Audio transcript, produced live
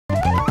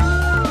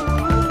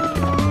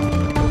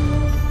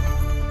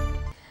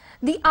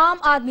The Aam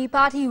Aadmi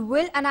Party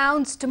will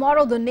announce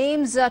tomorrow the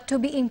names to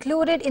be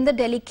included in the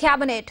Delhi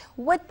cabinet.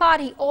 With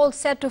party all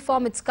set to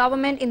form its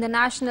government in the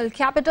national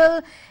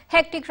capital,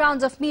 hectic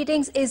rounds of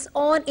meetings is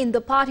on in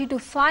the party to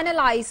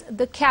finalize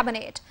the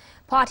cabinet.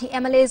 Party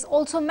MLAs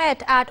also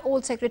met at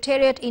Old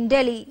Secretariat in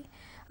Delhi.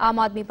 Aam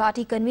Aadmi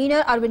Party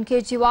convener Arvind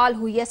Kejriwal,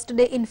 who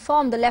yesterday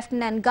informed the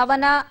Lieutenant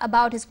Governor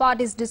about his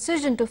party's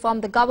decision to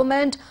form the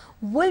government,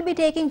 will be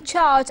taking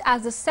charge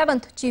as the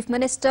 7th Chief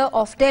Minister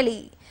of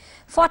Delhi.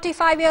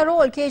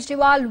 45-year-old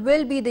Kejriwal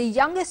will be the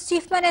youngest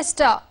Chief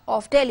Minister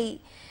of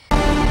Delhi.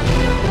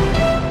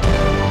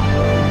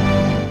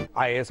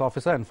 IAS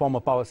officer and former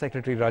Power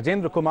Secretary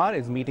Rajendra Kumar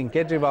is meeting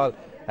Kejriwal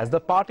as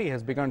the party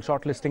has begun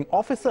shortlisting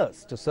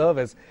officers to serve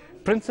as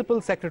principal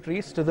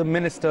secretaries to the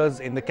ministers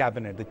in the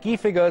cabinet. The key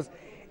figures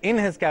in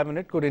his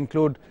cabinet could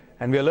include,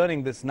 and we are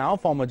learning this now,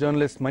 former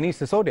journalist Manish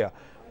Sisodia,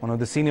 one of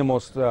the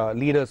senior-most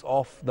leaders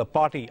of the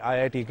party,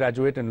 IIT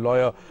graduate and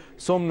lawyer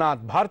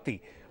Somnath Bharti,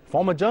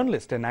 former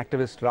journalist and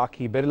activist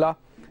Rakhi Birla,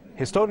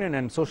 historian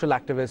and social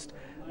activist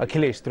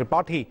Akhilesh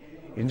Tripathi,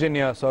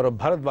 engineer Saurabh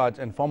Bharadwaj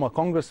and former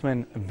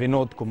congressman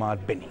Vinod Kumar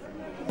Beni.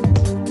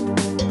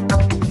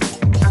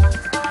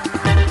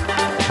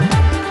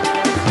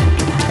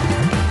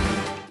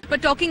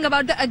 But talking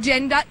about the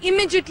agenda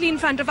immediately in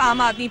front of Aam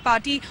Aadmi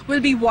Party will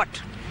be what?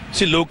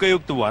 See,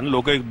 Lokayukt one,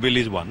 Lokayukt bill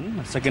is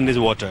one, second is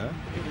water,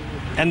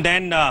 and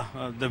then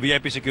the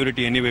VIP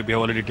security anyway we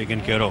have already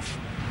taken care of.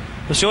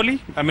 So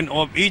surely, I mean,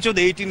 each of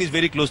the 18 is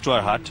very close to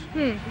our heart.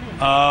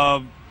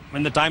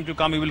 When the time to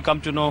come, we will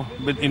come to know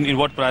in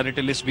what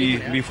priority list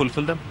we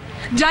fulfill them.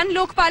 Jan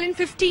Lokpal in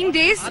 15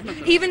 days,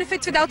 even if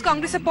it's without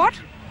Congress support?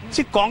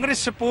 See, Congress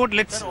support,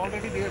 let's...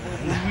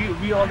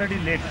 We already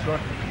late.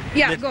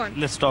 Go on.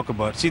 Let's talk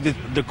about... See,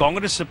 the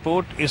Congress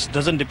support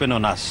doesn't depend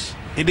on us.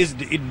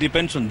 It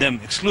depends on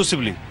them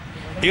exclusively.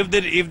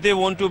 If they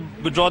want to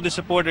withdraw the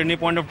support at any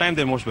point of time,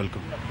 they're most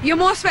welcome. You're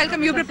most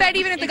welcome. You're prepared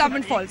even if the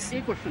government falls.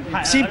 See,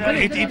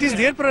 it is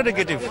their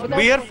prerogative.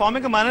 We are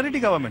forming a minority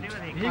government.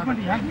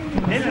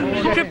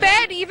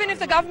 Prepared even if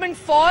the government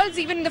falls,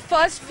 even in the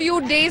first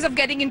few days of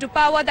getting into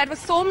power. That was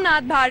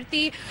Somnath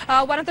Bharti,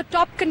 one of the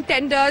top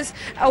contenders,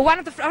 one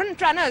of the front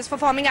runners for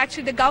forming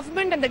actually the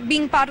government and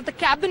being part of the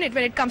cabinet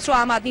when it comes to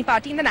Aam Aadmi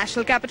Party in the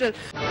national capital.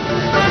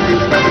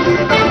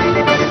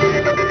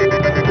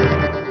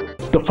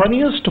 The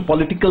funniest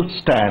political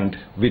stand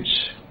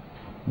which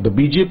the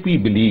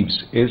BJP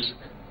believes is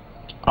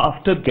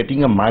after getting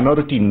the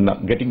minority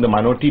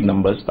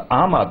numbers, the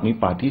Aam Aadmi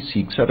Party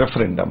seeks a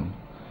referendum.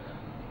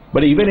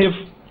 But even if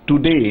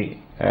today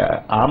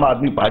Aam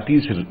Aadmi Party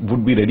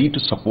would be ready to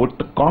support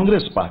the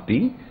Congress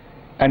Party,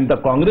 and the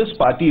Congress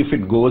Party, if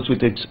it goes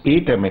with its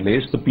 8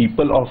 MLAs, the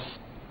people of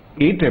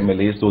 8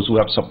 MLAs, those who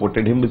have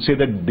supported him, will say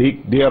that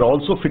they are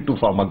also fit to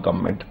form a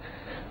government.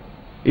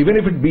 Even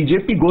if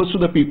BJP goes to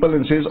the people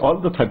and says all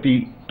the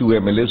 32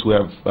 MLAs who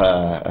have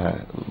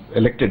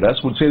elected us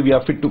would say we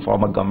are fit to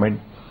form a government,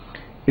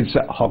 it's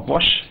a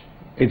hogwash.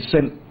 It's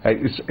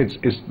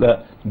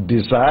the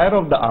desire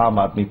of the Aam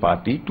Aadmi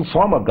Party to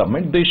form a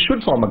government. They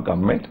should form a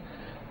government,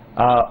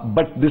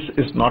 but this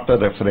is not a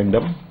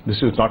referendum.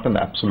 This is not an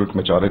absolute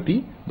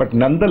majority. But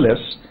nonetheless,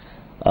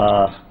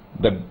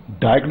 the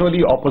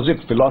diagonally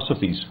opposite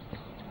philosophies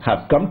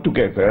have come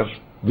together,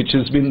 which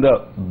has been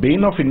the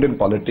bane of Indian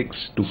politics,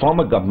 to form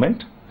a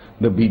government.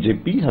 The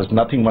BJP has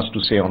nothing much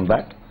to say on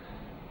that.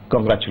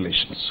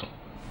 Congratulations.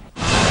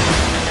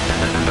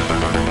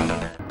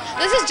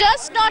 This is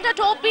just not a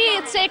topi,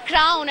 it's a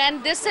crown,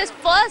 and this is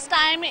first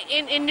time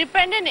in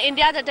independent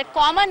India that a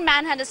common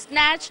man had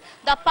snatched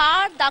the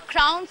power, the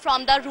crown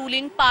from the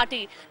ruling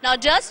party. Now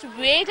just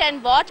wait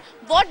and watch.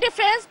 What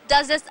difference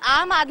does this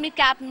Aam Aadmi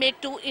cap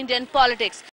make to Indian politics?